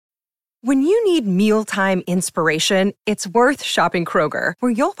When you need mealtime inspiration, it's worth shopping Kroger,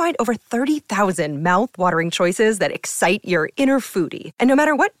 where you'll find over 30,000 mouth-watering choices that excite your inner foodie. And no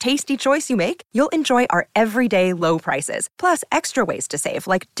matter what tasty choice you make, you'll enjoy our everyday low prices, plus extra ways to save,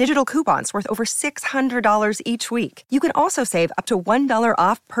 like digital coupons worth over $600 each week. You can also save up to $1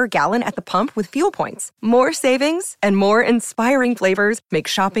 off per gallon at the pump with fuel points. More savings and more inspiring flavors make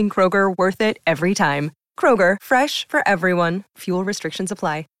shopping Kroger worth it every time. Kroger, fresh for everyone. Fuel restrictions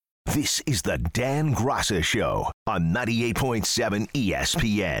apply. This is the Dan Grassa Show on 98.7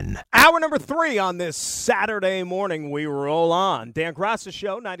 ESPN. Hour number 3 on this Saturday morning. We roll on. Dan Grassa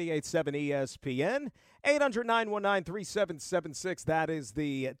Show, 98.7 ESPN. 800-919-3776. That is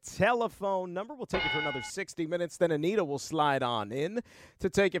the telephone number. We'll take it for another 60 minutes. Then Anita will slide on in to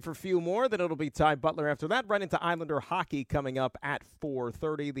take it for a few more. Then it'll be Ty Butler after that. Right into Islander hockey coming up at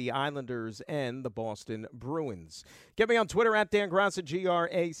 4:30. The Islanders and the Boston Bruins. Get me on Twitter at Dan Grassa,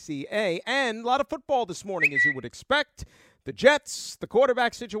 Graca. And a lot of football this morning, as you would expect. The Jets, the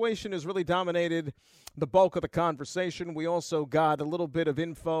quarterback situation has really dominated the bulk of the conversation. We also got a little bit of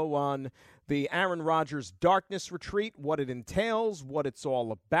info on the Aaron Rodgers Darkness Retreat, what it entails, what it's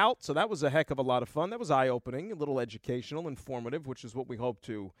all about. So that was a heck of a lot of fun. That was eye-opening, a little educational, informative, which is what we hope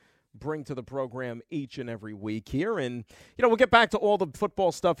to bring to the program each and every week here. And, we'll get back to all the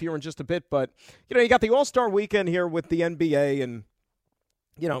football stuff here in just a bit. But, you got the All-Star Weekend here with the NBA and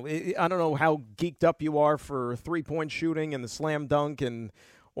I don't know how geeked up you are for three-point shooting and the slam dunk and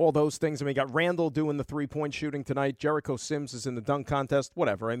all those things. I mean, you got Randall doing the three-point shooting tonight. Jericho Sims is in the dunk contest,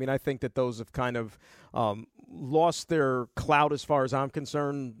 whatever. I mean, I think that those have kind of lost their clout as far as I'm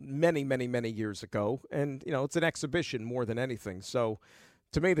concerned many, many, many years ago. And, it's an exhibition more than anything. So,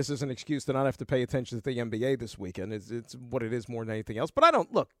 to me, this is an excuse to not have to pay attention to the NBA this weekend. It's what it is more than anything else. But I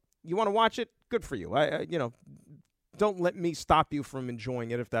don't – look, you want to watch it? Good for you. Don't let me stop you from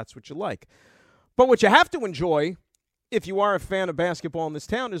enjoying it if that's what you like. But what you have to enjoy, if you are a fan of basketball in this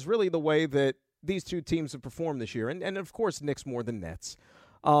town, is really the way that these two teams have performed this year. And of course, Knicks more than Nets.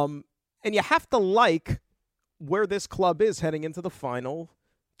 And you have to like where this club is heading into the final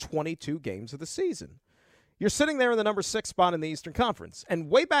 22 games of the season. You're sitting there in the number 6 spot in the Eastern Conference. And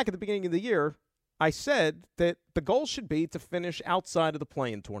way back at the beginning of the year, I said that the goal should be to finish outside of the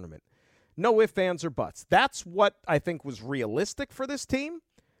play-in tournament. No ifs, ands, or buts. That's what I think was realistic for this team.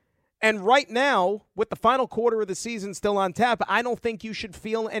 And right now, with the final quarter of the season still on tap, I don't think you should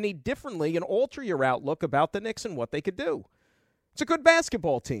feel any differently and alter your outlook about the Knicks and what they could do. It's a good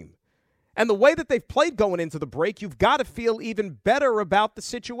basketball team. And the way that they've played going into the break, you've got to feel even better about the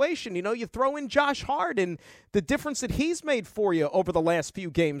situation. You throw in Josh Hart and the difference that he's made for you over the last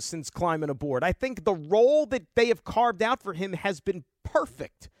few games since climbing aboard. I think the role that they have carved out for him has been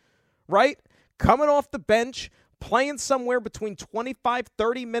perfect. Right? Coming off the bench, playing somewhere between 25,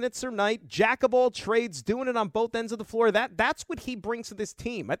 30 minutes a night, jack of all trades, doing it on both ends of the floor. That's what he brings to this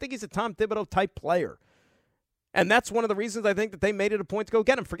team. I think he's a Tom Thibodeau type player. And that's one of the reasons I think that they made it a point to go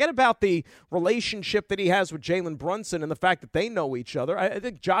get him. Forget about the relationship that he has with Jalen Brunson and the fact that they know each other. I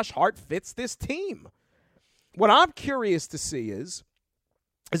think Josh Hart fits this team. What I'm curious to see is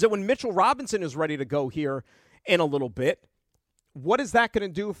that when Mitchell Robinson is ready to go here in a little bit, what is that going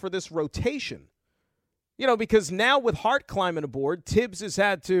to do for this rotation? Because now with Hart climbing aboard, Tibbs has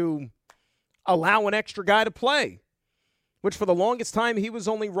had to allow an extra guy to play, which for the longest time he was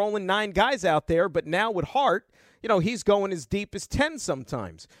only rolling 9 guys out there. But now with Hart, he's going as deep as 10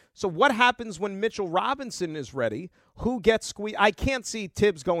 sometimes. So what happens when Mitchell Robinson is ready? Who gets squeezed? I can't see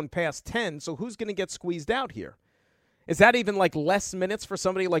Tibbs going past 10, so who's going to get squeezed out here? Is that even like less minutes for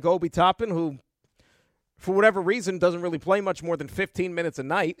somebody like Obi Toppin, who for whatever reason doesn't really play much more than 15 minutes a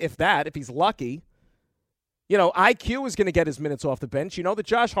night, if he's lucky? IQ is going to get his minutes off the bench. That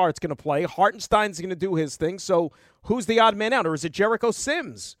Josh Hart's going to play. Hartenstein's going to do his thing. So who's the odd man out? Or is it Jericho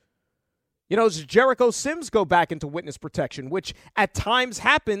Sims? Does Jericho Sims go back into witness protection, which at times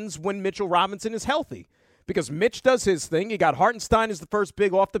happens when Mitchell Robinson is healthy? Because Mitch does his thing. You got Hartenstein as the first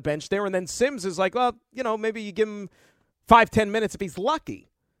big off the bench there, and then Sims is like, well, maybe you give him 5-10 minutes if he's lucky.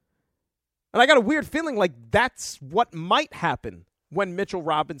 And I got a weird feeling like that's what might happen when Mitchell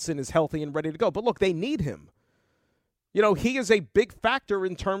Robinson is healthy and ready to go. But look, they need him. He is a big factor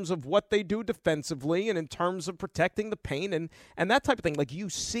in terms of what they do defensively and in terms of protecting the paint and that type of thing. Like, you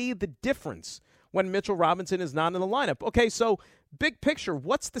see the difference when Mitchell Robinson is not in the lineup. Okay, so big picture,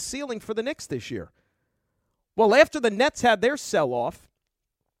 what's the ceiling for the Knicks this year? Well, after the Nets had their sell-off,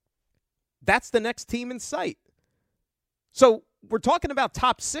 that's the next team in sight. So we're talking about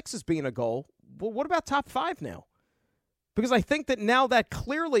top 6 as being a goal. Well, what about top 5 now? Because I think that now that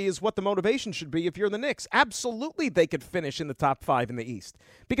clearly is what the motivation should be if you're the Knicks. Absolutely they could finish in the top 5 in the East.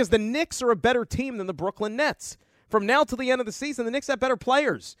 Because the Knicks are a better team than the Brooklyn Nets. From now till the end of the season, the Knicks have better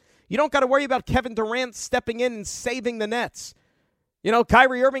players. You don't got to worry about Kevin Durant stepping in and saving the Nets. You know,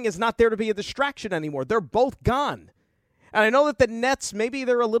 Kyrie Irving is not there to be a distraction anymore. They're both gone. And I know that the Nets, maybe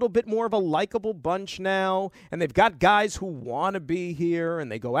they're a little bit more of a likable bunch now, and they've got guys who want to be here,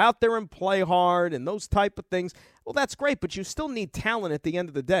 and they go out there and play hard and those type of things. Well, that's great, but you still need talent at the end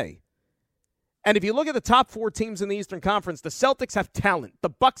of the day. And if you look at the top 4 teams in the Eastern Conference, the Celtics have talent. The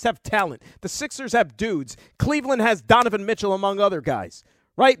Bucks have talent. The Sixers have dudes. Cleveland has Donovan Mitchell, among other guys.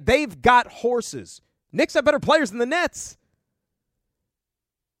 Right? They've got horses. Knicks have better players than the Nets.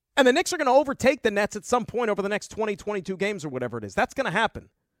 And the Knicks are going to overtake the Nets at some point over the next 20, 22 games or whatever it is. That's going to happen.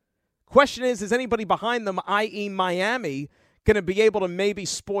 Question is anybody behind them, i.e. Miami, going to be able to maybe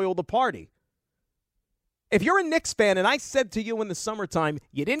spoil the party? If you're a Knicks fan, and I said to you in the summertime,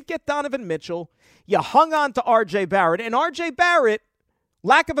 you didn't get Donovan Mitchell, you hung on to R.J. Barrett, and R.J. Barrett,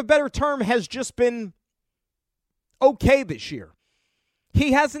 lack of a better term, has just been okay this year.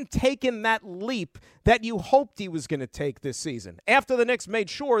 He hasn't taken that leap that you hoped he was going to take this season. After the Knicks made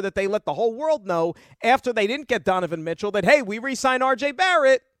sure that they let the whole world know, after they didn't get Donovan Mitchell, that, hey, we re-signed R.J.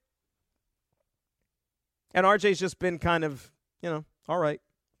 Barrett. And R.J.'s just been kind of, all right.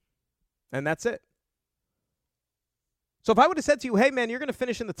 And that's it. So if I would have said to you, hey, man, you're going to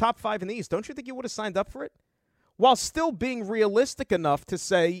finish in the top 5 in the East, don't you think you would have signed up for it? While still being realistic enough to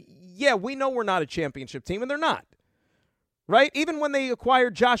say, yeah, we know we're not a championship team, and they're not. Right? Even when they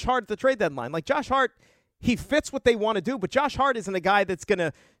acquired Josh Hart at the trade deadline. Like, Josh Hart, he fits what they want to do, but Josh Hart isn't a guy that's going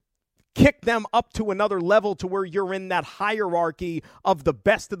to kick them up to another level to where you're in that hierarchy of the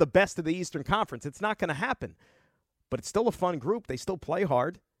best of the Eastern Conference. It's not going to happen. But it's still a fun group. They still play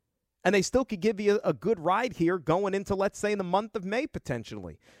hard. And they still could give you a good ride here going into, let's say, the month of May,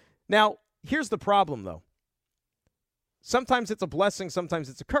 potentially. Now, here's the problem, though. Sometimes it's a blessing, sometimes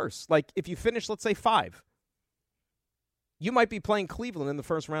it's a curse. Like, if you finish, let's say, 5, you might be playing Cleveland in the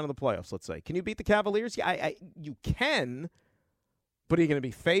first round of the playoffs, let's say. Can you beat the Cavaliers? Yeah, you can, but are you going to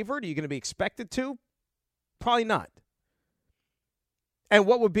be favored? Are you going to be expected to? Probably not. And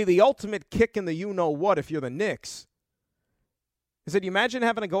what would be the ultimate kick in the you-know-what if you're the Knicks is that you imagine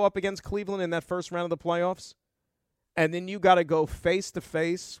having to go up against Cleveland in that first round of the playoffs, and then you got to go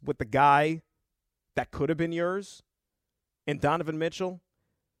face-to-face with the guy that could have been yours in Donovan Mitchell,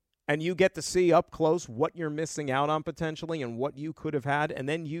 and you get to see up close what you're missing out on potentially and what you could have had, and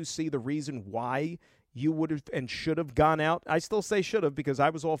then you see the reason why you would have and should have gone out. I still say should have because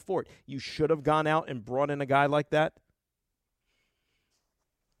I was all for it. You should have gone out and brought in a guy like that.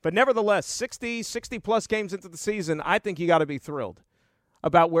 But nevertheless, 60-plus games into the season, I think you got to be thrilled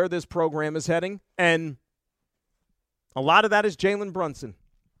about where this program is heading. And a lot of that is Jalen Brunson.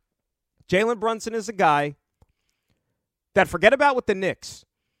 Jalen Brunson is a guy that, forget about with the Knicks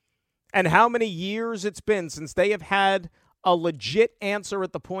and how many years it's been since they have had a legit answer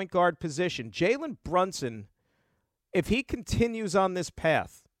at the point guard position. Jalen Brunson, if he continues on this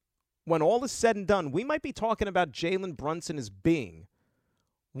path, when all is said and done, we might be talking about Jalen Brunson as being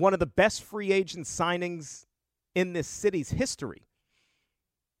one of the best free agent signings in this city's history.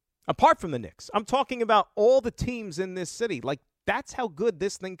 Apart from the Knicks. I'm talking about all the teams in this city. Like, that's how good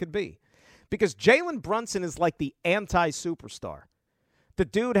this thing could be. Because Jalen Brunson is like the anti-superstar. The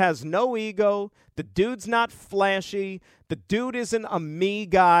dude has no ego. The dude's not flashy. The dude isn't a me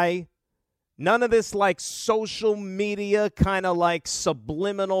guy. None of this like social media kind of like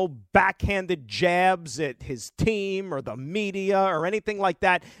subliminal backhanded jabs at his team or the media or anything like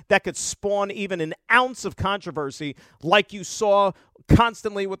that that could spawn even an ounce of controversy like you saw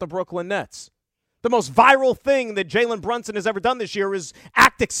constantly with the Brooklyn Nets. The most viral thing that Jalen Brunson has ever done this year is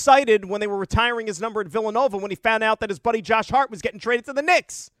act excited when they were retiring his number at Villanova when he found out that his buddy Josh Hart was getting traded to the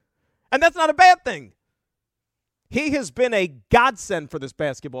Knicks. And that's not a bad thing. He has been a godsend for this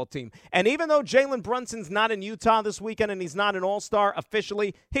basketball team. And even though Jalen Brunson's not in Utah this weekend and he's not an all-star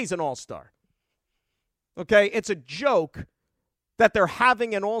officially, he's an all-star. Okay? It's a joke that they're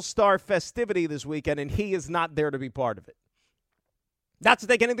having an all-star festivity this weekend and he is not there to be part of it. Not to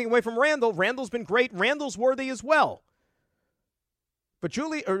take anything away from Randall. Randall's been great. Randall's worthy as well. But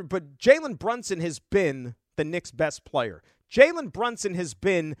Jalen Brunson has been the Knicks' best player. Jalen Brunson has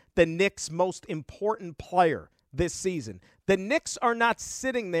been the Knicks' most important player this season. The Knicks are not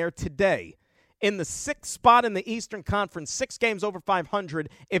sitting there today in the 6th spot in the Eastern Conference, 6 games over 500,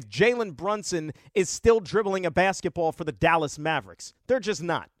 if Jalen Brunson is still dribbling a basketball for the Dallas Mavericks. They're just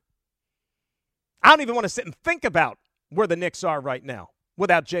not. I don't even want to sit and think about where the Knicks are right now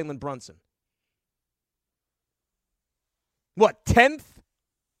without Jalen Brunson. What, 10th?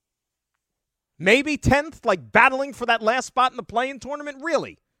 Maybe 10th? Like battling for that last spot in the play-in tournament?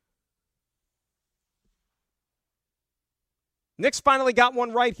 Really? Knicks finally got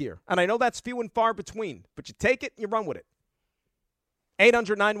one right here. And I know that's few and far between, but you take it and you run with it.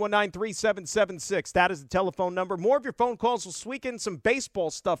 800-919-3776. That is the telephone number. More of your phone calls. Will squeak in some baseball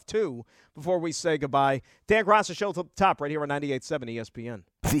stuff, too, before we say goodbye. Dan Graca Show to the top right here on 98.7 ESPN.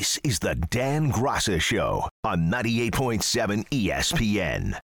 This is the Dan Graca Show on 98.7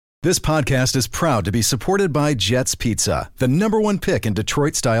 ESPN. This podcast is proud to be supported by Jets Pizza, the #1 pick in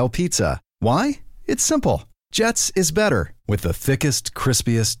Detroit-style pizza. Why? It's simple. Jets is better. With the thickest,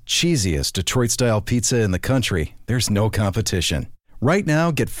 crispiest, cheesiest Detroit-style pizza in the country, there's no competition. Right now,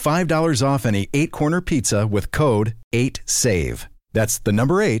 get $5 off any 8-corner pizza with code 8SAVE. That's the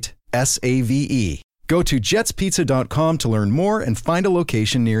number 8, S-A-V-E. Go to jetspizza.com to learn more and find a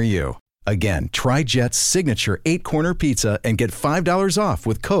location near you. Again, try Jet's signature 8-corner pizza and get $5 off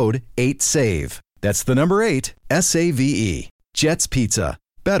with code 8SAVE. That's the number 8, S-A-V-E. Jet's Pizza.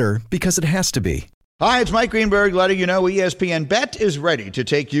 Better because it has to be. Hi, it's Mike Greenberg letting you know ESPN Bet is ready to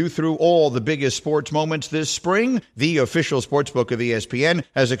take you through all the biggest sports moments this spring. The official sportsbook of ESPN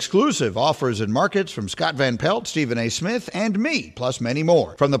has exclusive offers and markets from Scott Van Pelt, Stephen A. Smith, and me, plus many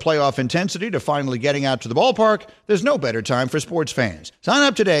more. From the playoff intensity to finally getting out to the ballpark, there's no better time for sports fans. Sign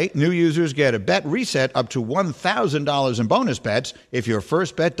up today. New users get a bet reset up to $1,000 in bonus bets if your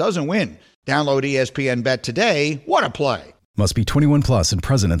first bet doesn't win. Download ESPN Bet today. What a play. Must be 21 plus and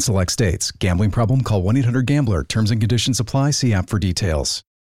present in select states. Gambling problem? Call 1-800-GAMBLER. Terms and conditions apply. See app for details.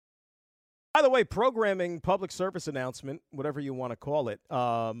 By the way, programming, public service announcement, whatever you want to call it.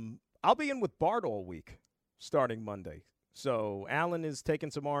 I'll be in with Bart all week, starting Monday. So Alan is taking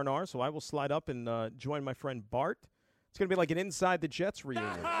some R&R, so I will slide up and join my friend Bart. It's going to be like an Inside the Jets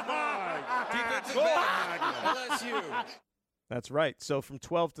reunion. Bless you. That's right. So from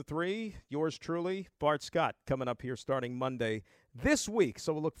 12 to 3, yours truly, Bart Scott, coming up here starting Monday this week.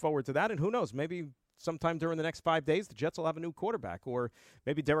 So we'll look forward to that. And who knows, maybe sometime during the next 5 days, the Jets will have a new quarterback. Or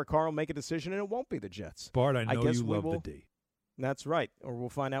maybe Derek Carr will make a decision and it won't be the Jets. Bart, I know guess you love the D. That's right. Or we'll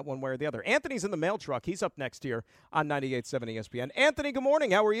find out one way or the other. Anthony's in the mail truck. He's up next here on 98.7 ESPN. Anthony, good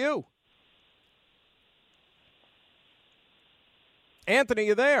morning. How are you? Anthony,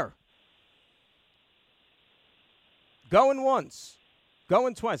 you there? Going once,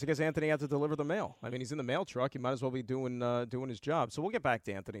 going twice. I guess Anthony had to deliver the mail. I mean, he's in the mail truck. He might as well be doing his job. So we'll get back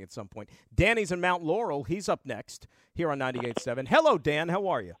to Anthony at some point. Danny's in Mount Laurel. He's up next here on 98.7. Hello, Dan. How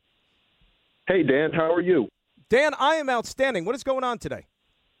are you? Hey, Dan. How are you? Dan, I am outstanding. What is going on today?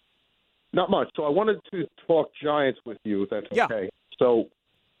 Not much. So I wanted to talk Giants with you, if that's okay. So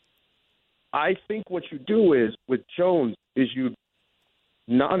I think what you do is, with Jones, is you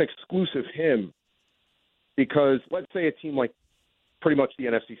non-exclusive him. Because let's say a team like pretty much the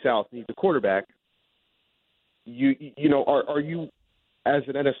NFC South needs a quarterback. You know, are you as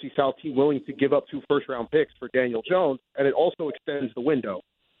an NFC South team willing to give up 2 first-round picks for Daniel Jones? And it also extends the window.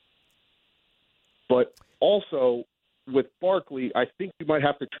 But also with Barkley, I think you might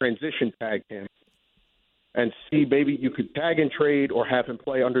have to transition tag him and see maybe you could tag and trade or have him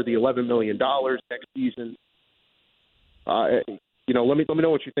play under the $11 million next season. Let me know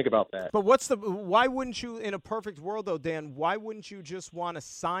what you think about that. But why wouldn't you, in a perfect world, though, Dan, why wouldn't you just want to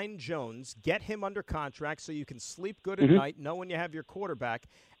sign Jones, get him under contract so you can sleep good at night, know when you have your quarterback,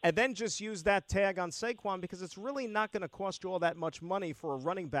 and then just use that tag on Saquon because it's really not going to cost you all that much money for a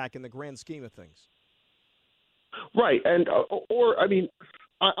running back in the grand scheme of things. Right. And,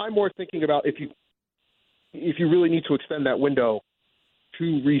 I'm more thinking about if you really need to extend that window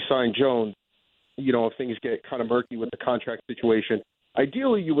to re-sign Jones, if things get kind of murky with the contract situation.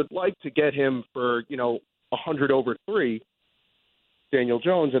 Ideally, you would like to get him for, 100 over 3, Daniel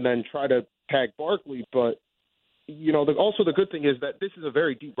Jones, and then try to tag Barkley. But, also the good thing is that this is a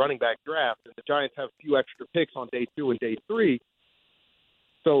very deep running back draft, and the Giants have a few extra picks on day 2 and day 3.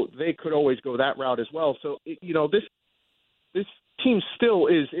 So they could always go that route as well. So, this team still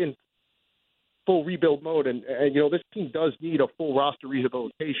is in full rebuild mode, and this team does need a full roster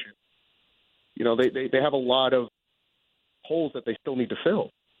rehabilitation. They have a lot of holes that they still need to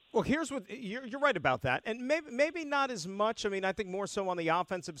fill. Well, here's what you're right about that, and maybe not as much. I mean, I think more so on the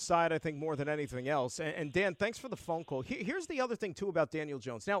offensive side. I think more than anything else. And Dan, thanks for the phone call. Here's the other thing too about Daniel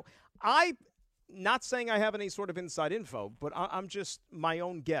Jones. Now, I'm not saying I have any sort of inside info, but I'm just my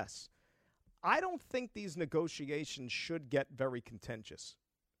own guess. I don't think these negotiations should get very contentious.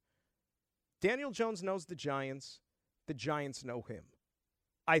 Daniel Jones knows the Giants. The Giants know him.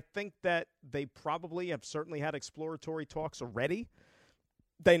 I think that they probably have certainly had exploratory talks already.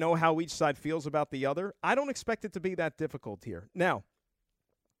 They know how each side feels about the other. I don't expect it to be that difficult here. Now,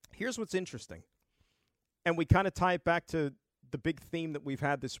 here's what's interesting. And we kind of tie it back to the big theme that we've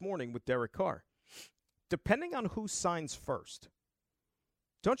had this morning with Derek Carr. Depending on who signs first,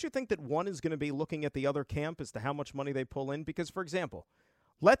 don't you think that one is going to be looking at the other camp as to how much money they pull in? Because, for example,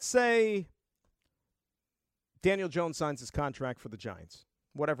 let's say Daniel Jones signs his contract for the Giants,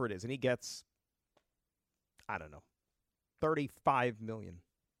 whatever it is, and he gets, I don't know, $35 million.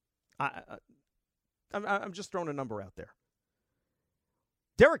 I'm just throwing a number out there.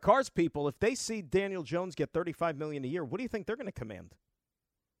 Derek Carr's people, if they see Daniel Jones get $35 million a year, what do you think they're going to command?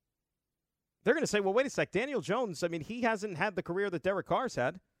 They're going to say, well, wait a sec, Daniel Jones, I mean, he hasn't had the career that Derek Carr's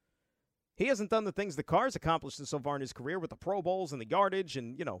had. He hasn't done the things that Carr's accomplished so far in his career with the Pro Bowls and the yardage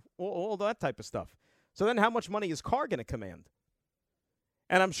and, you know, all that type of stuff. So then how much money is Carr going to command?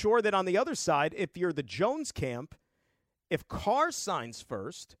 And I'm sure that on the other side, if you're the Jones camp, if Carr signs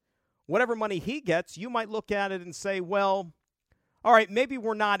first, whatever money he gets, you might look at it and say, well, all right, maybe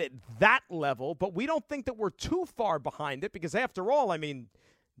we're not at that level, but we don't think that we're too far behind it because after all, I mean,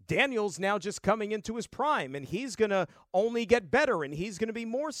 Daniel's now just coming into his prime, and he's going to only get better, and he's going to be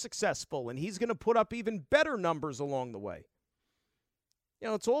more successful, and he's going to put up even better numbers along the way. You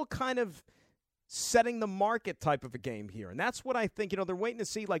know, it's all kind of setting the market type of a game here, and that's what I think, you know, they're waiting to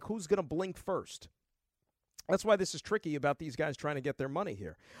see, like, who's going to blink first. That's why this is tricky about these guys trying to get their money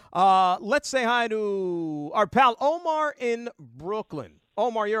here. Let's say hi to our pal Omar in Brooklyn.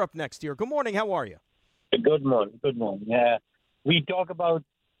 Omar, you're up next here. Good morning. How are you? Good morning. Good morning. We talk about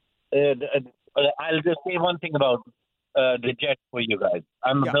I'll just say one thing about the Jets for you guys.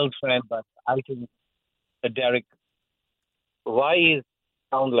 I'm a Bills fan, but I think Derek, why is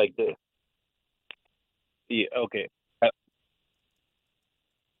sound like this? Yeah, okay.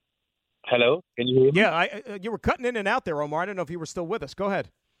 Hello? Can you hear me? Yeah, you were cutting in and out there, Omar. I don't know if you were still with us. Go ahead.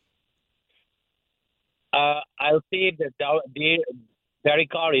 I'll say that Derek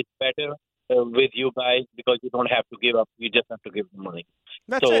Carr is better with you guys because you don't have to give up. You just have to give them money.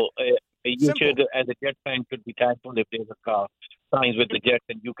 That's it. You should, as a Jet fan, should be thankful if there's a car signs with the Jets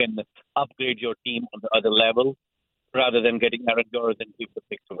and you can upgrade your team on the other level rather than getting Aaron Rodgers and keep the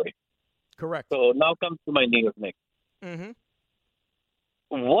picks away. Correct. So now comes to my New York Knicks. Mm-hmm.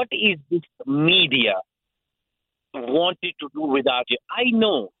 What is this media wanted to do with RJ? I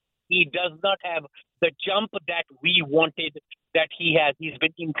know he does not have the jump that we wanted that he has. He's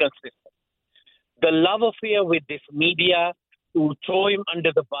been inconsistent. The love affair with this media to throw him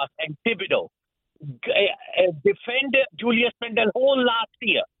under the bus, and Thibodeau defend Julius Randle whole last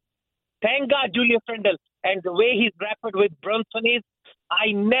year. Thank God Julius Randle and the way he's grappled with Brunson is,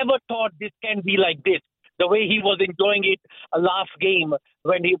 I never thought this can be like this. The way he was enjoying it last game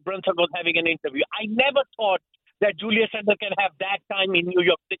when Brunson was having an interview. I never thought that Julius Randle can have that time in New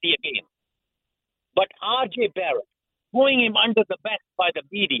York City again. But R.J. Barrett, throwing him under the bus by the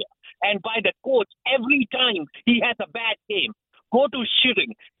media and by the coach every time he has a bad game. Go to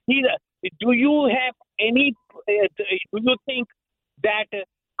shooting. Do you have any? Do you think that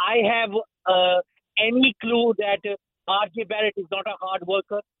I have any clue that R.J. Barrett is not a hard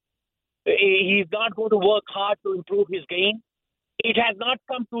worker? He's not going to work hard to improve his game. It has not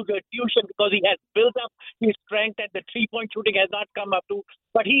come to the tuition because he has built up his strength and the three-point shooting has not come up to.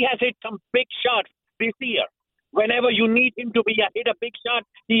 But he has hit some big shots this year. Whenever you need him to hit a big shot,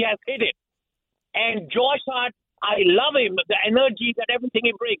 he has hit it. And Josh Hart, I love him, the energy, that everything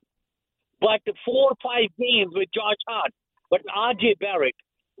he brings. But 4 or 5 games with Josh Hart. But R.J. Barrett,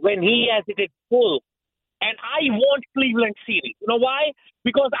 when he has it full, and I want Cleveland series. You know why?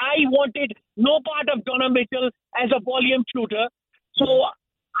 Because I wanted no part of Donovan Mitchell as a volume shooter. So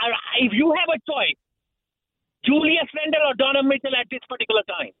if you have a choice, Julius Randle or Donovan Mitchell at this particular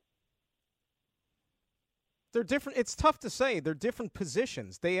time? They're different. It's tough to say. They're different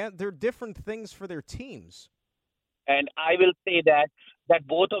positions. They're different things for their teams. And I will say that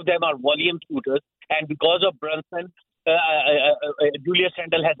both of them are volume shooters. And because of Brunson, Julius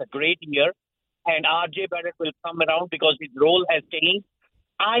Randle has a great year. And R.J. Barrett will come around because his role has changed.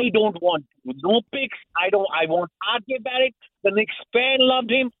 I don't want no picks. I want R.J. Barrett. The Knicks fan loved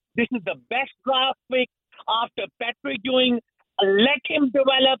him. This is the best draft pick after Patrick Ewing. Let him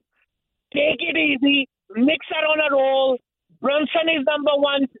develop. Take it easy. Knicks are on a roll. Brunson is number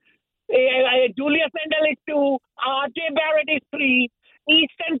 1. Julius Randle is 2. R.J. Barrett is 3.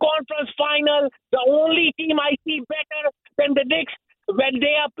 Eastern Conference Final. The only team I see better than the Knicks when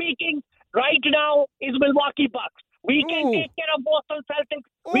they are peaking right now is Milwaukee Bucks. We can take care of Boston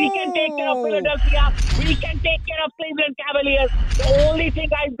Celtics. We can take care of Philadelphia. We can take care of Cleveland Cavaliers. The only thing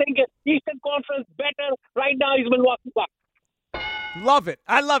I think Eastern Conference better right now is Milwaukee Bucks. Love it.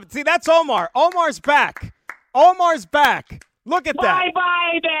 I love it. See, that's Omar. Omar's back. Omar's back. Look at that.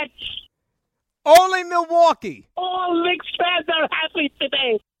 Bye-bye, bitch. Only Milwaukee. All Knicks fans are happy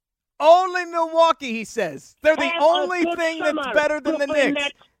today. Only Milwaukee, he says. They're the Have only a good thing summer. that's better than the Brooklyn Knicks.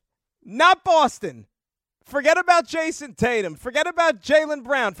 Nets. Not Boston. Forget about Jason Tatum. Forget about Jaylen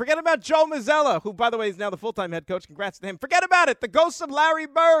Brown. Forget about Joe Mazzulla, who, by the way, is now the full-time head coach. Congrats to him. Forget about it. The ghosts of Larry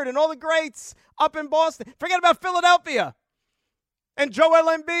Bird and all the greats up in Boston. Forget about Philadelphia and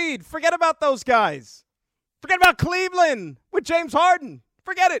Joel Embiid. Forget about those guys. Forget about Cleveland with James Harden.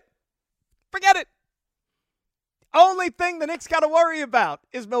 Forget it. Forget it. Only thing the Knicks got to worry about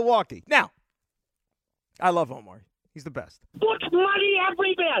is Milwaukee. Now, I love Omar. He's the best. Put money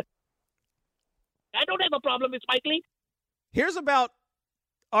everywhere. I don't have a problem with Spike Lee. Here's about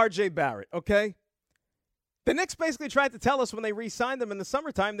R.J. Barrett, okay? The Knicks basically tried to tell us when they re-signed him in the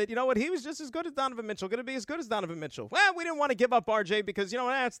summertime that, you know what, he was just as good as Donovan Mitchell, going to be as good as Donovan Mitchell. Well, we didn't want to give up R.J. because, you know,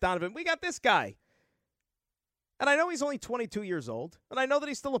 that's Donovan. We got this guy. And I know he's only 22 years old, and I know that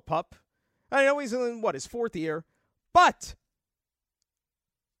he's still a pup. I know he's in, his fourth year. But,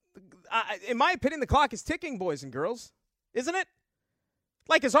 in my opinion, the clock is ticking, boys and girls. Isn't it?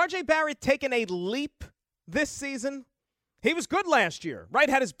 Like, has R.J. Barrett taken a leap this season? He was good last year, right?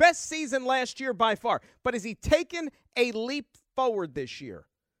 Had his best season last year by far. But has he taken a leap forward this year?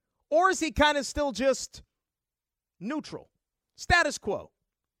 Or is he kind of still just neutral, status quo?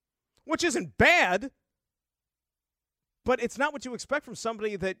 Which isn't bad, but it's not what you expect from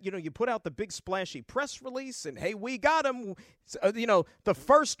somebody that, you know, you put out the big splashy press release and, hey, we got him. You know, the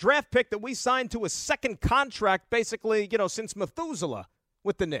first draft pick that we signed to a second contract basically, you know, since Methuselah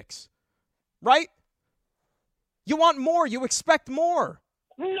with the Knicks, right? You want more. You expect more.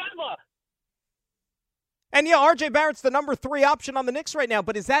 Never. And, yeah, R.J. Barrett's the number 3 option on the Knicks right now,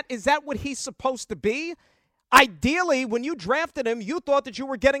 but is that what he's supposed to be? Ideally, when you drafted him, you thought that you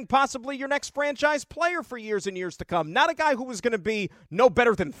were getting possibly your next franchise player for years and years to come, not a guy who was going to be no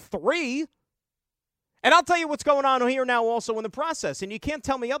better than 3. And I'll tell you what's going on here now also in the process, and you can't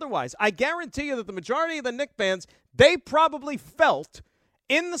tell me otherwise. I guarantee you that the majority of the Knicks fans, they probably felt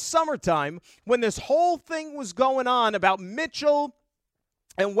in the summertime when this whole thing was going on about Mitchell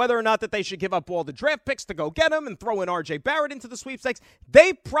and whether or not that they should give up all the draft picks to go get him and throw in R.J. Barrett into the sweepstakes,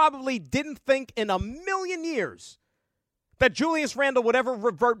 they probably didn't think in a million years that Julius Randle would ever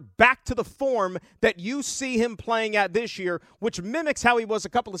revert back to the form that you see him playing at this year, which mimics how he was a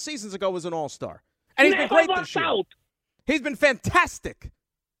couple of seasons ago as an all-star. And he's been great this year. He's been fantastic.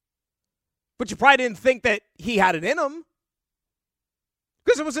 But you probably didn't think that he had it in him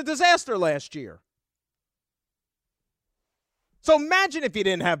because it was a disaster last year. So imagine if you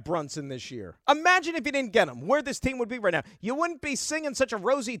didn't have Brunson this year. Imagine if you didn't get him, where this team would be right now. You wouldn't be singing such a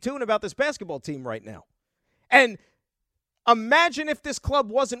rosy tune about this basketball team right now. And imagine if this club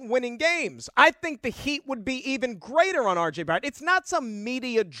wasn't winning games. I think the heat would be even greater on R.J. Barrett. It's not some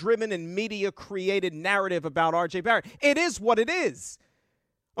media-driven and media-created narrative about R.J. Barrett. It is what it is.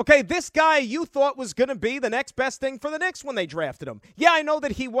 Okay, this guy you thought was going to be the next best thing for the Knicks when they drafted him. Yeah, I know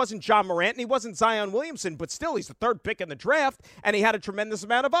that he wasn't John Morant and he wasn't Zion Williamson, but still he's the 3rd pick in the draft, and he had a tremendous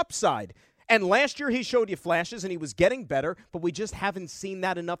amount of upside. And last year he showed you flashes and he was getting better, but we just haven't seen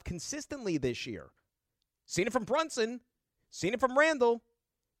that enough consistently this year. Seen it from Brunson, seen it from Randall,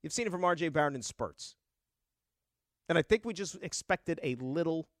 you've seen it from R.J. Barrett in spurts. And I think we just expected a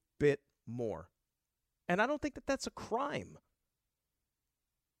little bit more. And I don't think that that's a crime.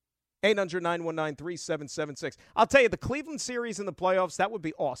 800-919-3776. I'll tell you, the Cleveland series in the playoffs, that would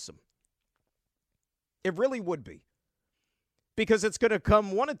be awesome. It really would be. Because it's going to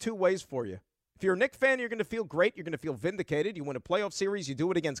come one of two ways for you. If you're a Knicks fan, you're going to feel great. You're going to feel vindicated. You win a playoff series. You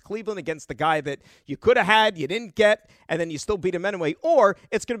do it against Cleveland, against the guy that you could have had, you didn't get, and then you still beat him anyway. Or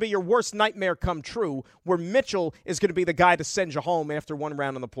it's going to be your worst nightmare come true, where Mitchell is going to be the guy to send you home after one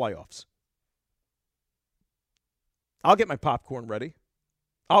round in the playoffs. I'll get my popcorn ready.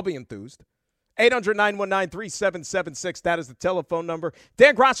 I'll be enthused. 800-919-3776. That is the telephone number.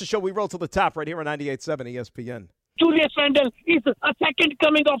 Dan Graca Show. We roll to the top right here on 98.7 ESPN. Julius Randle is a second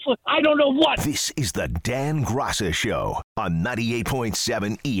coming of I don't know what. This is the Dan Graca Show on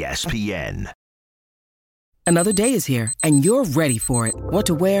 98.7 ESPN. Another day is here, and you're ready for it. What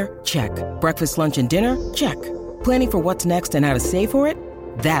to wear? Check. Breakfast, lunch, and dinner? Check. Planning for what's next and how to save for it?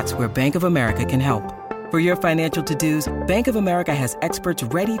 That's where Bank of America can help. For your financial to-dos, Bank of America has experts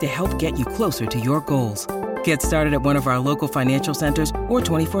ready to help get you closer to your goals. Get started at one of our local financial centers or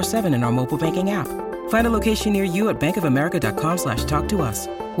 24/7 in our mobile banking app. Find a location near you at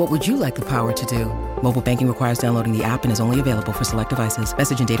bankofamerica.com/talktous. What would you like the power to do? Mobile banking requires downloading the app and is only available for select devices.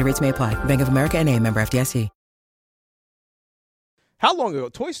 Message and data rates may apply. Bank of America N.A., member FDIC. How long ago?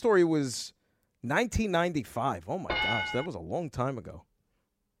 Toy Story was 1995. Oh, my gosh. That was a long time ago.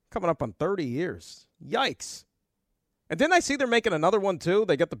 Coming up on 30 years. Yikes. And didn't I see they're making another one, too?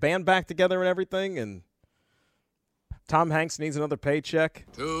 They got the band back together and everything, and Tom Hanks needs another paycheck.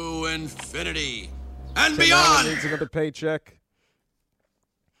 To infinity and Tim beyond. Allen needs another paycheck.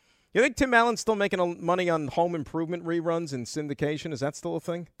 You think Tim Allen's still making money on home improvement reruns and syndication? Is that still a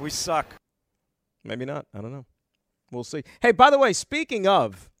thing? We suck. Maybe not. I don't know. We'll see. Hey, by the way, speaking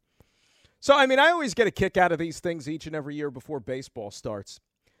of, I always get a kick out of these things each and every year before baseball starts.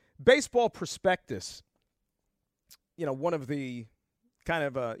 Baseball Prospectus, one of the kind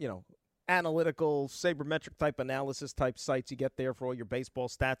of, analytical, sabermetric type analysis type sites you get there for all your baseball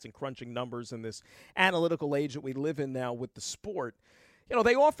stats and crunching numbers in this analytical age that we live in now with the sport.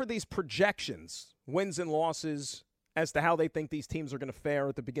 They offer these projections, wins and losses, as to how they think these teams are going to fare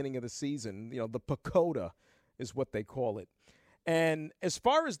at the beginning of the season. The PECOTA is what they call it. And as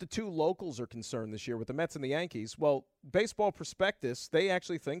far as the two locals are concerned this year with the Mets and the Yankees, well, Baseball Prospectus, they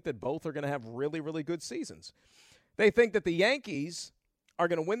actually think that both are going to have really, really good seasons. They think that the Yankees are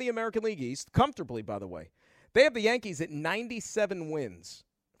going to win the American League East, comfortably, by the way. They have the Yankees at 97 wins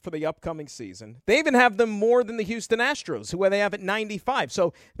for the upcoming season. They even have them more than the Houston Astros, who they have at 95.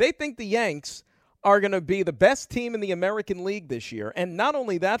 So they think the Yanks are going to be the best team in the American League this year. And not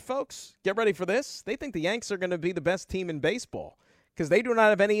only that, folks, get ready for this. They think the Yanks are going to be the best team in baseball because they do not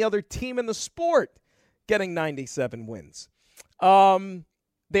have any other team in the sport getting 97 wins.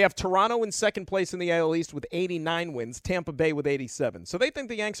 They have Toronto in second place in the AL East with 89 wins, Tampa Bay with 87. So they think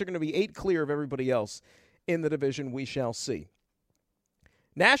the Yanks are going to be 8 clear of everybody else in the division. We shall see.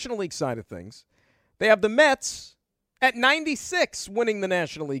 National League side of things, they have the Mets at 96 winning the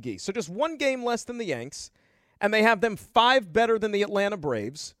National League East. So just one game less than the Yanks. And they have them 5 better than the Atlanta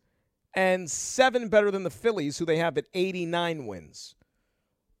Braves and 7 better than the Phillies, who they have at 89 wins.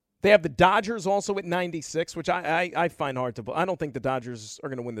 They have the Dodgers also at 96, which I find hard to believe. I don't think the Dodgers are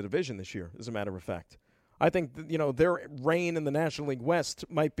going to win the division this year, as a matter of fact. I think, their reign in the National League West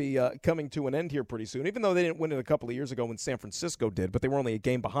might be coming to an end here pretty soon, even though they didn't win it a couple of years ago when San Francisco did, but they were only a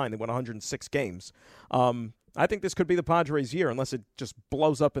game behind. They won 106 games. I think this could be the Padres' year, unless it just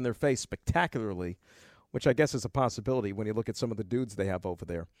blows up in their face spectacularly, which I guess is a possibility when you look at some of the dudes they have over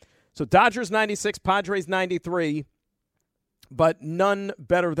there. So Dodgers 96, Padres 93, but none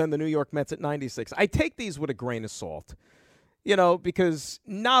better than the New York Mets at 96. I take these with a grain of salt, because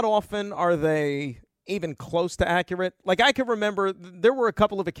not often are they even close to accurate. Like, I can remember there were a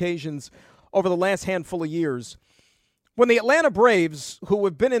couple of occasions over the last handful of years when the Atlanta Braves, who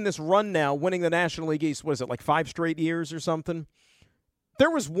have been in this run now, winning the National League East, what is it, like 5 straight years or something? There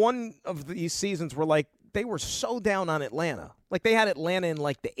was one of these seasons where, they were so down on Atlanta. Like, they had Atlanta in,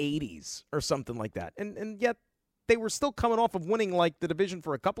 the 80s or something like that. And yet they were still coming off of winning, the division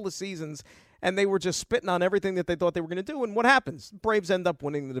for a couple of seasons, and they were just spitting on everything that they thought they were going to do. And what happens? Braves end up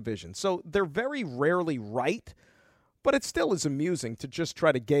winning the division. So they're very rarely right, but it still is amusing to just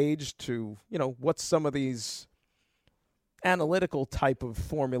try to gauge to, what some of these analytical type of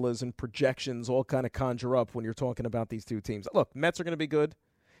formulas and projections all kind of conjure up when you're talking about these two teams. Look, Mets are going to be good.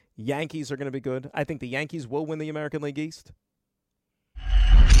 Yankees are going to be good. I think the Yankees will win the American League East.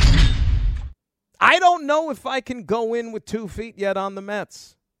 I don't know if I can go in with 2 feet yet on the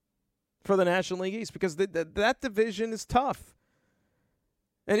Mets for the National League East because that division is tough.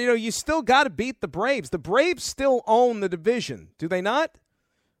 And, you still got to beat the Braves. The Braves still own the division, do they not?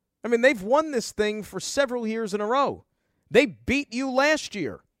 I mean, they've won this thing for several years in a row. They beat you last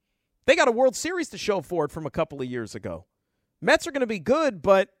year. They got a World Series to show for it from a couple of years ago. Mets are going to be good,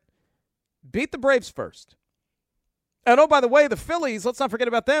 but beat the Braves first. And, oh, by the way, the Phillies, let's not forget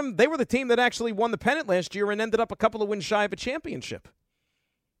about them. They were the team that actually won the pennant last year and ended up a couple of wins shy of a championship.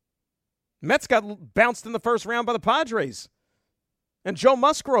 Mets got bounced in the first round by the Padres. And Joe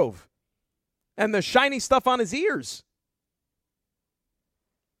Musgrove. And the shiny stuff on his ears.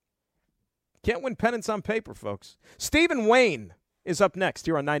 Can't win pennants on paper, folks. Stephen Wayne is up next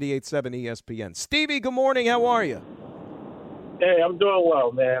here on 98.7 ESPN. Stevie, good morning. How are you? Hey, I'm doing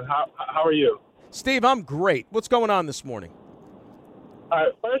well, man. How are you? Steve, I'm great. What's going on this morning? All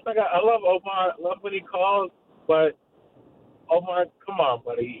right, first, I love Omar. I love when he calls, but Omar, come on,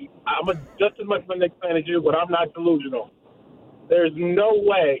 buddy. I'm just as much of a Knicks fan as you, but I'm not delusional. There's no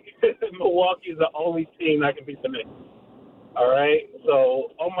way Milwaukee's the only team that can beat the Knicks. All right?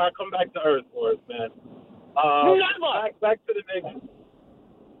 So, Omar, come back to earth for us, man. Back to the Knicks.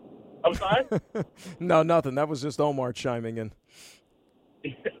 I'm sorry? No, nothing. That was just Omar chiming in.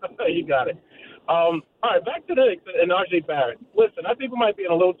 You got it. All right, back to the Knicks and R.J. Barrett. Listen, I think we might be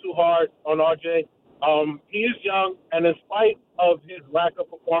a little too hard on R.J. He is young, and in spite of his lack of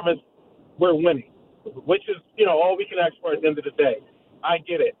performance, we're winning, which is, all we can ask for at the end of the day. I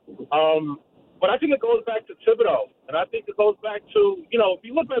get it. But I think it goes back to Thibodeau, and I think it goes back to, if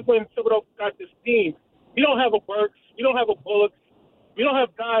you look at when Thibodeau got this team, we don't have a Burks, we don't have a Bullocks, we don't have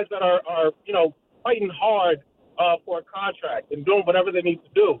guys that are fighting hard for a contract and doing whatever they need to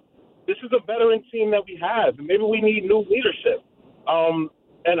do. This is a veteran team that we have, and maybe we need new leadership.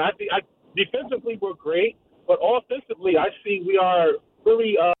 And I think defensively we're great, but offensively I see we are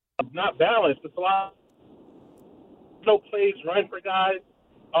really not balanced. It's a lot of no plays run for guys.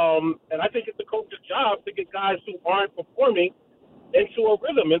 And I think it's the coach's job to get guys who aren't performing into a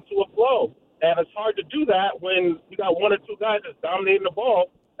rhythm, into a flow. And it's hard to do that when you got one or two guys that's dominating the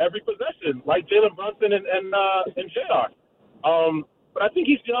ball every possession, like Jalen Brunson and JR. But I think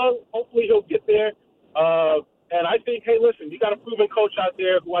he's young. Hopefully he'll get there. And I think, hey, listen, you got a proven coach out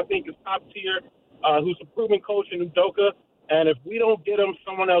there who I think is top tier, who's a proven coach in Udoka. And if we don't get him,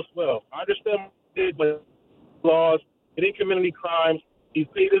 someone else will. I understand what he did, but laws, he didn't commit any crimes. He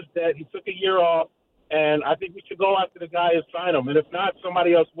paid his debt. He took a year off. And I think we should go after the guy and sign him. And if not,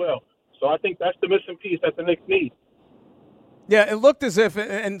 somebody else will. So I think that's the missing piece that the Knicks need. Yeah, it looked as if,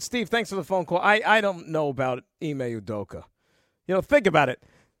 and Steve, thanks for the phone call. I don't know about Ime Udoka. Think about it.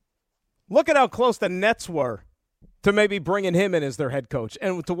 Look at how close the Nets were to maybe bringing him in as their head coach.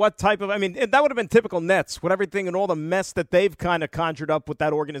 And to what type of, that would have been typical Nets with everything and all the mess that they've kind of conjured up with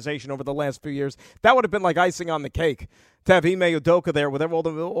that organization over the last few years. That would have been like icing on the cake to have Ime Udoka there with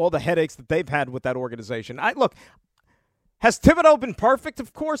all the headaches that they've had with that organization. Look, has Thibodeau been perfect?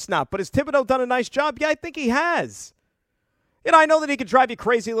 Of course not. But has Thibodeau done a nice job? Yeah, I think he has. I know that he could drive you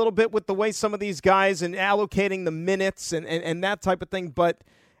crazy a little bit with the way some of these guys and allocating the minutes and that type of thing.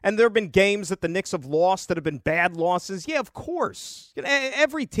 And there have been games that the Knicks have lost that have been bad losses. Yeah, of course.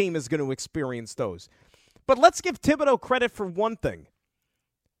 Every team is going to experience those. But let's give Thibodeau credit for one thing.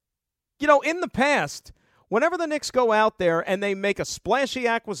 In the past, whenever the Knicks go out there and they make a splashy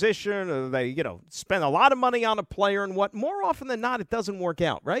acquisition or they, spend a lot of money on a player and more often than not, it doesn't work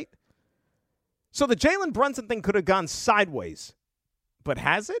out, right? So the Jalen Brunson thing could have gone sideways. But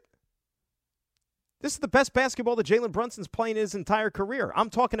has it? This is the best basketball that Jalen Brunson's playing in his entire career. I'm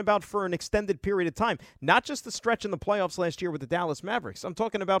talking about for an extended period of time, not just the stretch in the playoffs last year with the Dallas Mavericks. I'm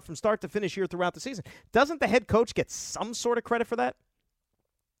talking about from start to finish here throughout the season. Doesn't the head coach get some sort of credit for that?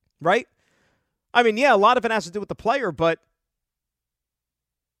 Right? Yeah, a lot of it has to do with the player, but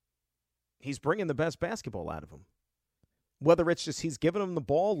he's bringing the best basketball out of him. Whether it's just he's giving him the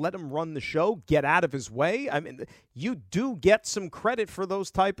ball, let him run the show, get out of his way. You do get some credit for those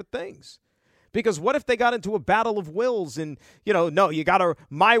type of things. Because what if they got into a battle of wills and, no, you got to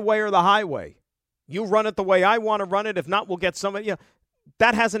my way or the highway. You run it the way I want to run it. If not, we'll get somebody.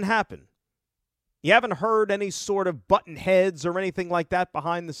 That hasn't happened. You haven't heard any sort of button heads or anything like that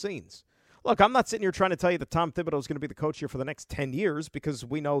behind the scenes. Look, I'm not sitting here trying to tell you that Tom Thibodeau is going to be the coach here for the next 10 years because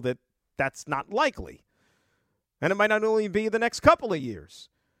we know that that's not likely. And it might not only be the next couple of years.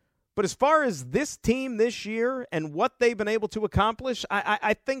 But as far as this team this year and what they've been able to accomplish,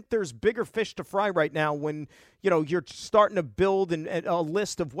 I think there's bigger fish to fry right now when, you're starting to build a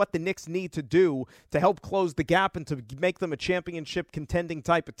list of what the Knicks need to do to help close the gap and to make them a championship contending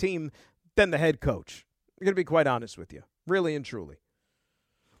type of team than the head coach. I'm going to be quite honest with you, really and truly.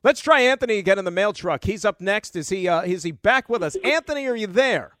 Let's try Anthony again in the mail truck. He's up next. Is he back with us? Anthony, are you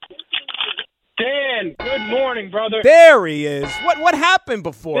there? Dan, good morning, brother. There he is. What happened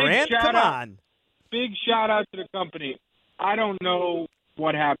before, Ant? Come on. Big shout out to the company. I don't know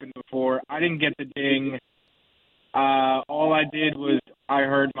what happened before. I didn't get the ding. All I did was I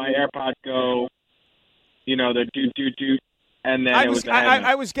heard my AirPod go, the doot, and then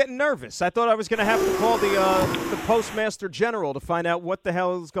I was getting nervous. I thought I was going to have to call the Postmaster General to find out what the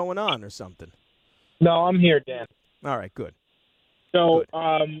hell is going on or something. No, I'm here, Dan. All right, good. So,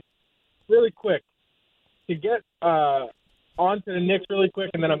 really quick, to get onto the Knicks really quick,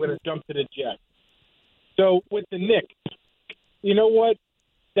 and then I'm going to jump to the Jets. So with the Knicks, you know what?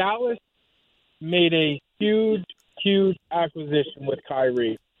 Dallas made a huge, huge acquisition with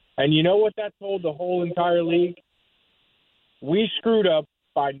Kyrie. And you know what that told the whole entire league? We screwed up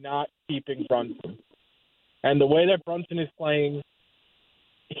by not keeping Brunson. And the way that Brunson is playing,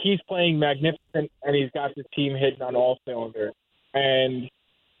 he's playing magnificent, and he's got the team hitting on all cylinders. And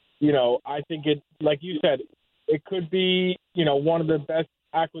I think it, like you said, it could be, one of the best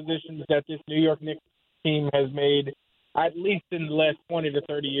acquisitions that this New York Knicks team has made, at least in the last 20 to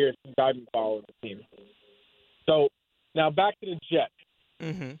 30 years since I've been following the team. So, now back to the Jets.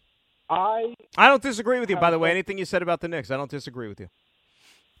 Mm-hmm. I don't disagree with you, by the way. Anything you said about the Knicks, I don't disagree with you.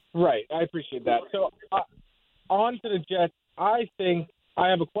 Right, I appreciate that. So, on to the Jets. I think I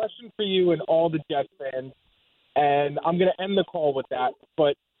have a question for you and all the Jets fans, and I'm going to end the call with that.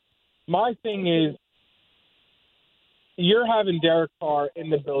 But my thing is, you're having Derek Carr in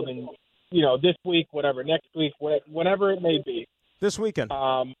the building, this week, whatever, next week, whenever it may be. This weekend.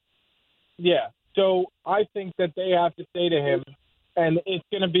 Yeah. So I think that they have to say to him, and it's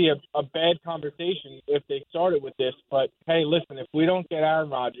going to be a bad conversation if they started with this, but, hey, listen, if we don't get Aaron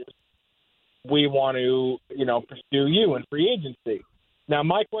Rodgers, we want to, pursue you in free agency. Now,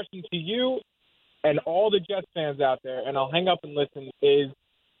 my question to you and all the Jets fans out there, and I'll hang up and listen, is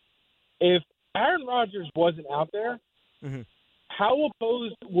if Aaron Rodgers wasn't out there, how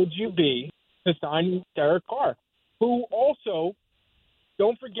opposed would you be to signing Derek Carr, who also,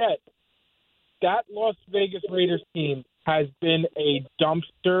 don't forget, that Las Vegas Raiders team has been a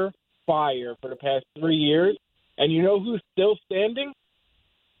dumpster fire for the past 3 years, and you know who's still standing?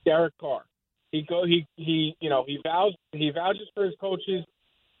 Derek Carr. He vouches for his coaches.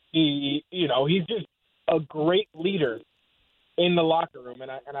 He's just a great leader in the locker room, and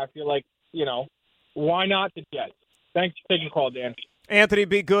I feel like why not the Jets? Thanks for taking the call, Dan. Anthony,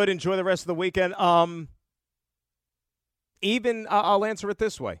 be good. Enjoy the rest of the weekend. I'll answer it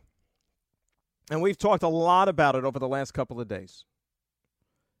this way. And we've talked a lot about it over the last couple of days.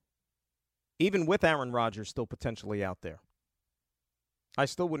 Even with Aaron Rodgers still potentially out there, I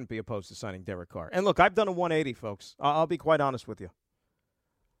still wouldn't be opposed to signing Derek Carr. And look, I've done a 180, folks. I'll be quite honest with you.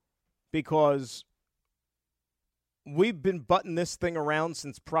 Because we've been butting this thing around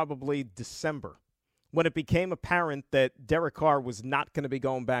since probably December, when it became apparent that Derek Carr was not going to be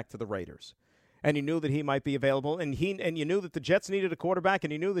going back to the Raiders. And you knew that he might be available, and you knew that the Jets needed a quarterback,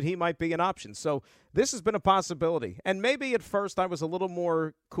 and you knew that he might be an option. So this has been a possibility. And maybe at first I was a little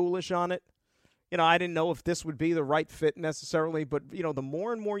more coolish on it. I didn't know if this would be the right fit necessarily, but, the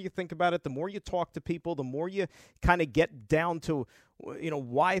more and more you think about it, the more you talk to people, the more you kind of get down to,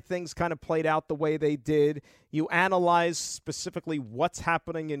 why things kind of played out the way they did. You analyze specifically what's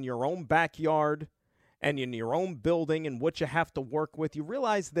happening in your own backyard and in your own building and what you have to work with. You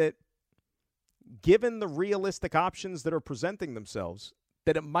realize that given the realistic options that are presenting themselves,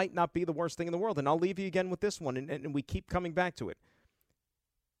 that it might not be the worst thing in the world. And I'll leave you again with this one, and we keep coming back to it.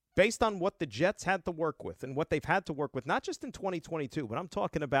 Based on what the Jets had to work with and what they've had to work with, not just in 2022, but I'm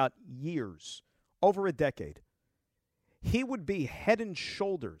talking about years, over a decade, he would be head and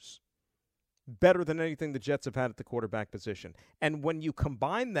shoulders better than anything the Jets have had at the quarterback position. And when you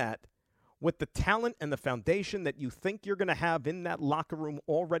combine that with the talent and the foundation that you think you're going to have in that locker room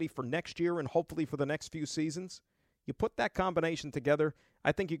already for next year and hopefully for the next few seasons, you put that combination together,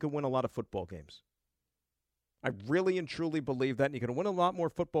 I think you could win a lot of football games. I really and truly believe that, and you're going to win a lot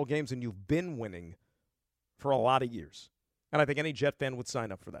more football games than you've been winning for a lot of years. And I think any Jet fan would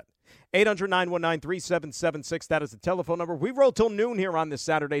sign up for that. 800-919-3776, that is the telephone number. We roll till noon here on this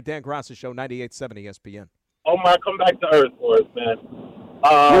Saturday. Dan Graca Show, 98.7 ESPN. Omar, come back to earth for us, man.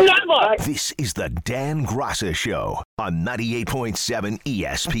 This is the Dan Graca Show on 98.7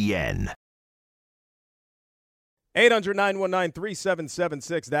 ESPN.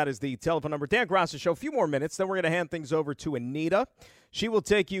 800-919-3776. That is the telephone number. Dan Graca Show. A few more minutes, then we're going to hand things over to Anita. She will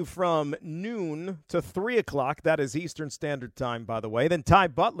take you from noon to 3 o'clock. That is Eastern Standard Time, by the way. Then Ty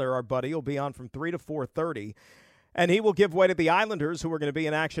Butler, our buddy, will be on from 3 to 4:30. And he will give way to the Islanders, who are going to be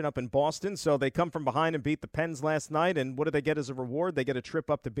in action up in Boston. So they come from behind and beat the Pens last night. And what do they get as a reward? They get a trip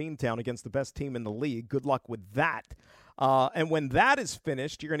up to Beantown against the best team in the league. Good luck with that. And when that is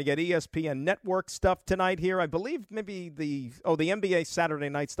finished, you're going to get ESPN Network stuff tonight here. I believe maybe the NBA Saturday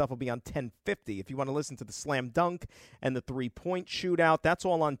night stuff will be on 1050. If you want to listen to the slam dunk and the three-point shootout, that's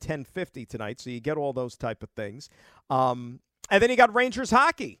all on 1050 tonight. So you get all those type of things. And then you got Rangers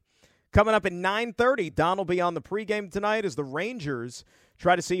hockey. Coming up at 9:30, Don will be on the pregame tonight as the Rangers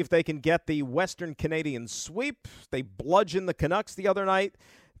try to see if they can get the Western Canadian sweep. They bludgeoned the Canucks the other night.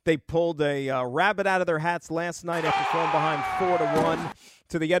 They pulled a rabbit out of their hats last night after falling behind 4-1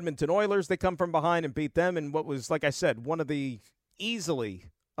 to the Edmonton Oilers. They come from behind and beat them in what was, like I said, one of the easily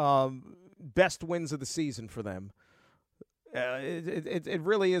best wins of the season for them. It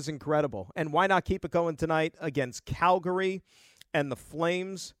really is incredible. And why not keep it going tonight against Calgary and the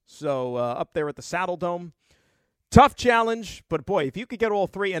Flames? So up there at the Saddle Dome. Tough challenge, but boy, if you could get all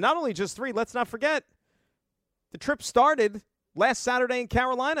three, and not only just three, let's not forget, the trip started last Saturday in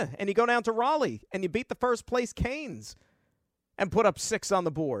Carolina, and you go down to Raleigh, and you beat the first-place Canes and put up 6 on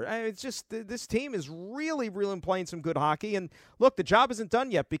the board. It's just this team is really, really playing some good hockey. And look, the job isn't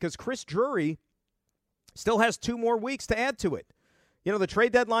done yet because Chris Drury still has 2 more weeks to add to it. You know, the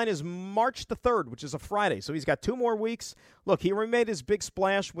trade deadline is March the 3rd, which is a Friday, so he's got 2 more weeks. Look, he made his big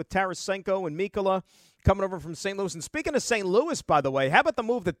splash with Tarasenko and Mikkola coming over from St. Louis. And speaking of St. Louis, by the way, how about the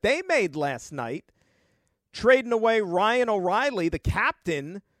move that they made last night, trading away Ryan O'Reilly, the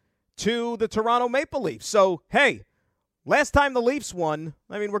captain, to the Toronto Maple Leafs. So, hey, last time the Leafs won,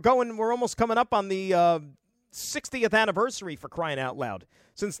 I mean, we're almost coming up on the 60th anniversary, for crying out loud,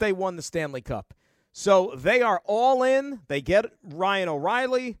 since they won the Stanley Cup. So they are all in. They get Ryan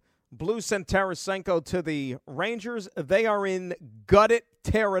O'Reilly. Blues sent Tarasenko to the Rangers. They are in gut it,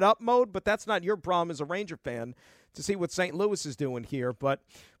 tear it up mode, but that's not your problem as a Ranger fan to see what St. Louis is doing here. But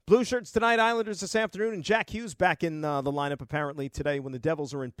Blue Shirts tonight, Islanders this afternoon, and Jack Hughes back in the lineup apparently today when the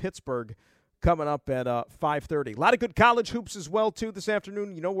Devils are in Pittsburgh coming up at 5:30. A lot of good college hoops as well, too, this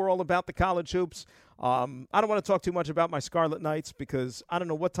afternoon. You know we're all about the college hoops. I don't want to talk too much about my Scarlet Knights because I don't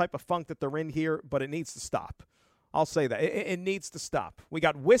know what type of funk that they're in here, but it needs to stop. I'll say that. It needs to stop. We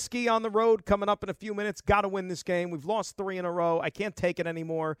got Whiskey on the road coming up in a few minutes. Got to win this game. We've lost 3 in a row. I can't take it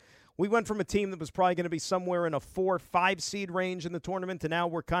anymore. We went from a team that was probably going to be somewhere in a 4-5 seed range in the tournament to now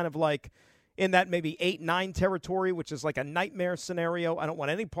we're kind of like in that maybe 8-9 territory, which is like a nightmare scenario. I don't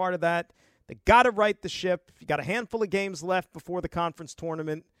want any part of that. They got to right the ship. You got a handful of games left before the conference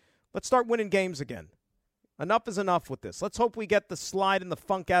tournament. Let's start winning games again. Enough is enough with this. Let's hope we get the slide and the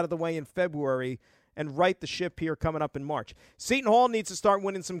funk out of the way in February and right the ship here coming up in March. Seton Hall needs to start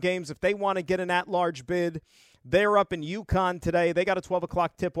winning some games if they want to get an at-large bid. They're up in Yukon today. They got a 12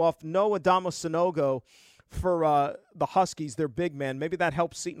 o'clock tip-off. No Adamo Sanogo for the Huskies, their big man. Maybe that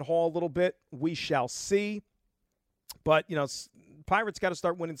helps Seton Hall a little bit. We shall see. But, you know, Pirates got to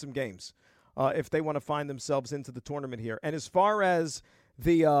start winning some games if they want to find themselves into the tournament here. And as far as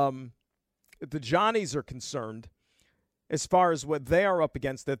the Johnnies are concerned, as far as what they are up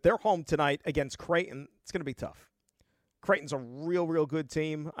against, that they're home tonight against Creighton. It's going to be tough. Creighton's a real, real good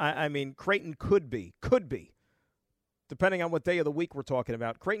team. I mean, Creighton could be, depending on what day of the week we're talking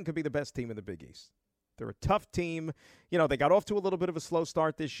about. Creighton could be the best team in the Big East. They're a tough team. You know, they got off to a little bit of a slow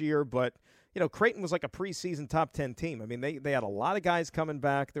start this year, but, you know, Creighton was like a preseason top 10 team. I mean, they had a lot of guys coming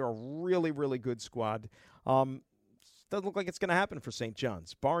back. They're a really, really good squad. Doesn't look like it's going to happen for St.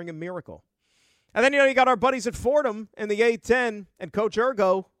 John's, barring a miracle. And then, you know, you got our buddies at Fordham in the A-10 and Coach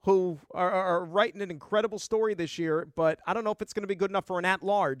Ergo, who are writing an incredible story this year, but I don't know if it's going to be good enough for an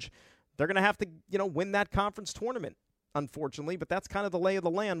at-large. They're going to have to, you know, win that conference tournament, unfortunately, but that's kind of the lay of the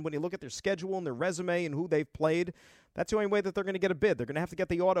land when you look at their schedule and their resume and who they've played. That's the only way that they're going to get a bid. They're going to have to get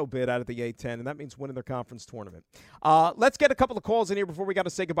the auto bid out of the A-10, and that means winning their conference tournament. Let's get a couple of calls in here before we got to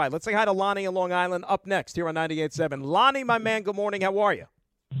say goodbye. Let's say hi to Lonnie in Long Island up next here on 98.7. Lonnie, my man, good morning. How are you?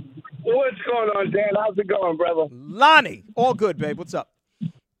 What's going on, Dan? How's it going, brother? Lonnie, all good, babe. What's up?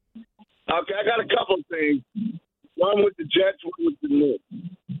 Okay, I got a couple of things. One with the Jets, one with the Knicks.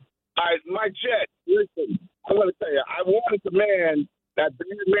 All right, my Jets, listen, I'm going to tell you, I wanted the man, that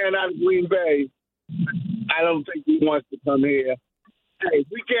big man out of Green Bay. I don't think he wants to come here. Hey, if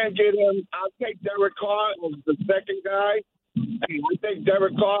we can't get him, I'll take Derek Carr as the second guy. Hey, I think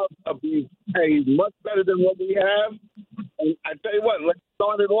Derek Carr will be much better than what we have. And I tell you what, let's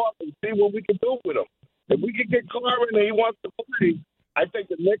start it off and see what we can do with him. If we can get Carr in and he wants to play, I think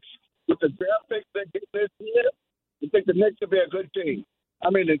the Knicks, with the draft picks they get this year, I think the Knicks will be a good team. I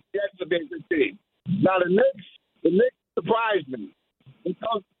mean, the Jets will be a good team. Now, the Knicks surprised me.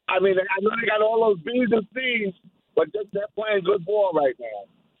 Because, I mean, I know they got all those B's and C's, but they're playing good ball right now.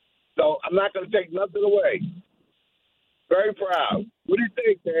 So I'm not going to take nothing away. Very proud. What do you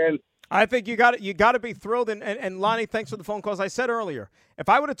think, Dan? I think you got to be thrilled. And Lonnie, thanks for the phone calls. I said earlier, if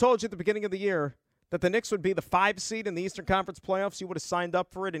I would have told you at the beginning of the year that the Knicks would be the 5 seed in the Eastern Conference playoffs, you would have signed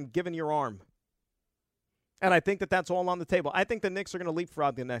up for it and given your arm. And I think that that's all on the table. I think the Knicks are going to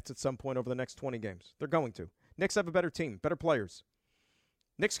leapfrog the Nets at some point over the next 20 games. They're going to. Knicks have a better team, better players.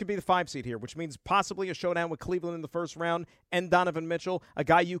 Knicks could be the 5 seed here, which means possibly a showdown with Cleveland in the first round and Donovan Mitchell, a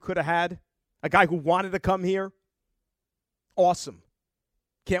guy you could have had, a guy who wanted to come here. Awesome.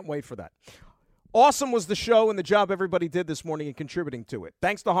 Can't wait for that. Awesome was the show and the job everybody did this morning in contributing to it.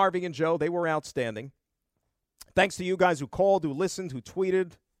 Thanks to Harvey and Joe. They were outstanding. Thanks to you guys who called, who listened, who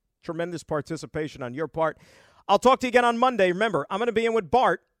tweeted. Tremendous participation on your part. I'll talk to you again on Monday. Remember, I'm going to be in with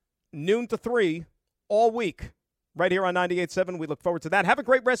Bart noon to 3 all week right here on 98.7. We look forward to that. Have a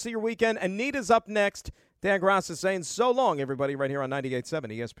great rest of your weekend. Anita's up next. Dan Grass is saying so long, everybody, right here on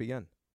 98.7 ESPN.